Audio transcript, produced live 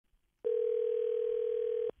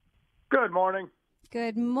Good morning.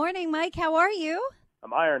 Good morning, Mike. How are you?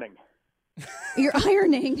 I'm ironing. You're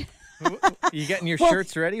ironing. You getting your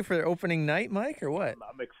shirts ready for opening night, Mike, or what?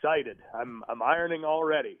 I'm excited. I'm ironing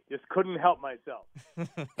already. Just couldn't help myself.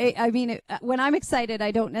 I mean, when I'm excited,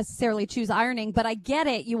 I don't necessarily choose ironing, but I get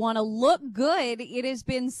it. You want to look good. It has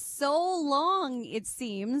been so long, it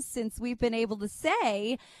seems, since we've been able to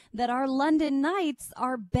say that our London Knights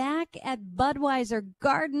are back at Budweiser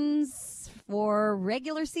Gardens for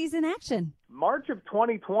regular season action. March of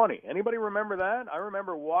 2020. Anybody remember that? I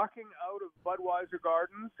remember walking out of Budweiser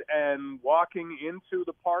Gardens and walking into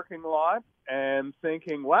the parking lot and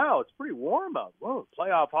thinking, wow, it's pretty warm out. Whoa,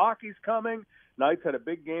 playoff hockey's coming. Knights had a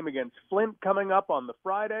big game against Flint coming up on the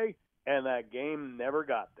Friday, and that game never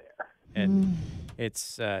got there. And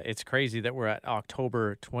it's crazy that we're at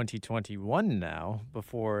October 2021 now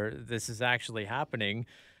before this is actually happening.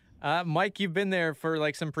 Mike, you've been there for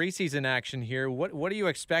like some preseason action here. What are you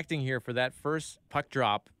expecting here for that first puck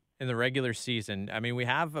drop in the regular season? I mean, we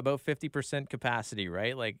have about 50% capacity,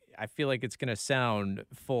 right? Like, I feel like it's going to sound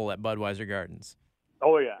full at Budweiser Gardens.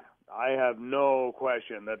 Oh, yeah. I have no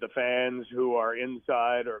question that the fans who are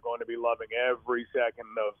inside are going to be loving every second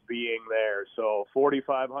of being there. So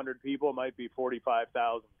 4,500 people might be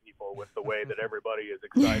 45,000 people with the way that everybody is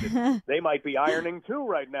excited. They might be ironing too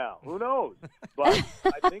right now. Who knows? But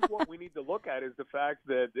I think what we need to look at is the fact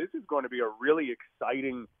that this is going to be a really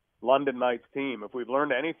exciting London Knights team. If we've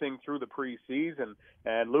learned anything through the preseason,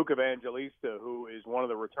 and Luke Evangelista, who is one of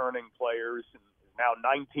the returning players, now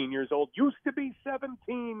 19 years old, used to be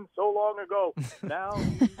 17 so long ago. Now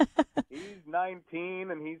he's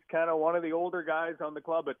 19, and he's kind of one of the older guys on the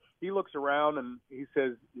club. But he looks around and he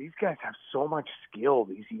says, these guys have so much skill,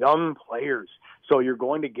 these young players. So you're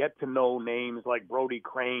going to get to know names like Brody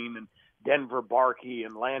Crane and Denver Barkey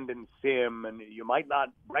and Landon Sim, and you might not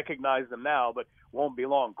recognize them now, but won't be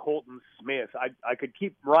long. Colton Smith. I could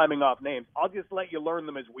keep rhyming off names. I'll just let you learn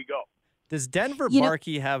them as we go. Does Denver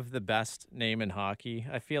Barkey have the best name in hockey?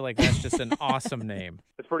 I feel like that's just an awesome name.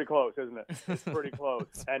 It's pretty close, isn't it? It's pretty close.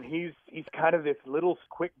 And he's kind of this little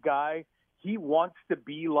quick guy. He wants to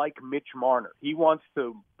be like Mitch Marner. He wants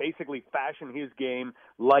to basically fashion his game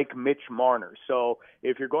like Mitch Marner. So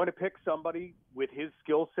if you're going to pick somebody with his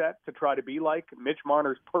skill set to try to be like, Mitch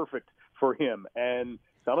Marner's perfect for him. And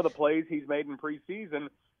some of the plays he's made in preseason,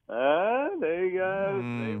 they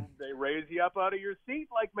raise you up out of your seat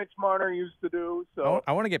like Mitch Marner used to do. So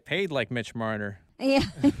I want to get paid like Mitch Marner. Yeah,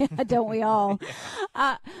 don't we all?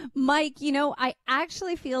 Mike, I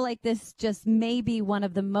actually feel like this just may be one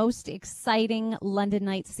of the most exciting London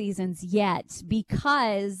Knights seasons yet,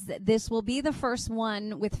 because this will be the first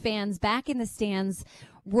one with fans back in the stands,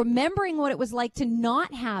 remembering what it was like to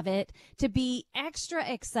not have it, to be extra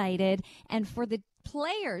excited, and for the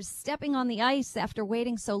players stepping on the ice after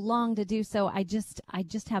waiting so long to do so. I just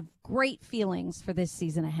have great feelings for this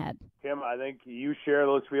season ahead. Kim, I think you share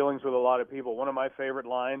those feelings with a lot of people. One of my favorite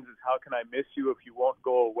lines is, how can I miss you if you won't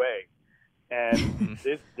go away? And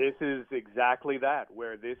this is exactly that,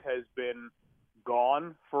 where this has been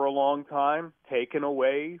gone for a long time, taken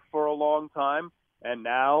away for a long time, and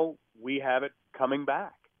now we have it coming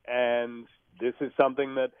back. And this is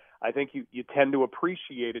something that I think you tend to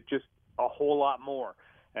appreciate it just a whole lot more.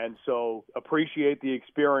 And so appreciate the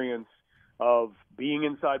experience of being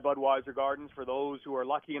inside Budweiser Gardens for those who are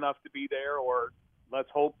lucky enough to be there, or let's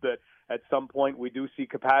hope that at some point we do see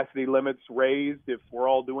capacity limits raised if we're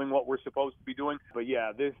all doing what we're supposed to be doing. But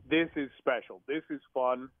yeah, this is special. This is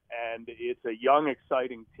fun, and it's a young,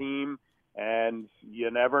 exciting team, and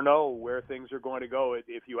you never know where things are going to go.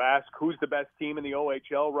 If you ask who's the best team in the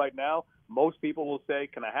OHL right now, most people will say,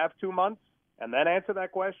 can I have 2 months? And then answer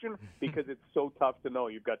that question, because it's so tough to know.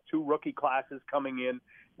 You've got 2 rookie classes coming in,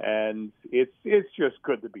 and it's just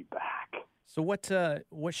good to be back. So what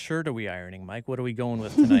shirt are we ironing, Mike? What are we going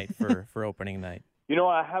with tonight for opening night?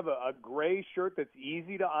 I have a gray shirt that's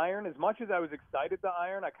easy to iron. As much as I was excited to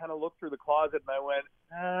iron, I kind of looked through the closet and I went,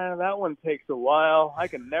 that one takes a while. I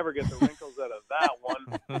can never get the wrinkles out of that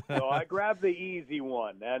one. So I grabbed the easy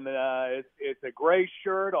one. And it's a gray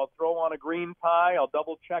shirt. I'll throw on a green tie. I'll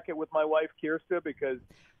double check it with my wife, Kirsta, because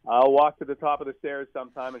I'll walk to the top of the stairs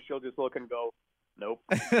sometime and she'll just look and go, nope,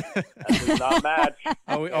 that does not match.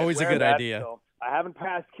 Always a good idea. So I haven't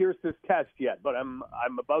passed Kirsta's test yet, but I'm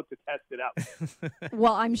about to test it out.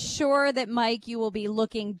 Well, I'm sure that, Mike, you will be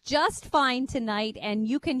looking just fine tonight, and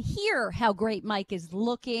you can hear how great Mike is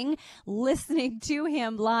looking, listening to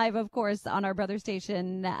him live, of course, on our brother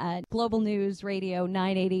station, Global News Radio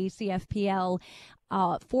 980 CFPL.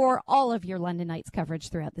 For all of your London Knights coverage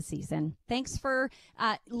throughout the season. Thanks for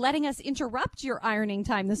letting us interrupt your ironing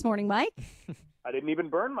time this morning, Mike. I didn't even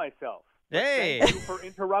burn myself. But Hey! thank you for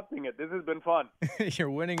interrupting it. This has been fun. You're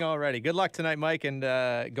winning already. Good luck tonight, Mike, and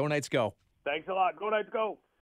go Knights go. Thanks a lot. Go Knights, go.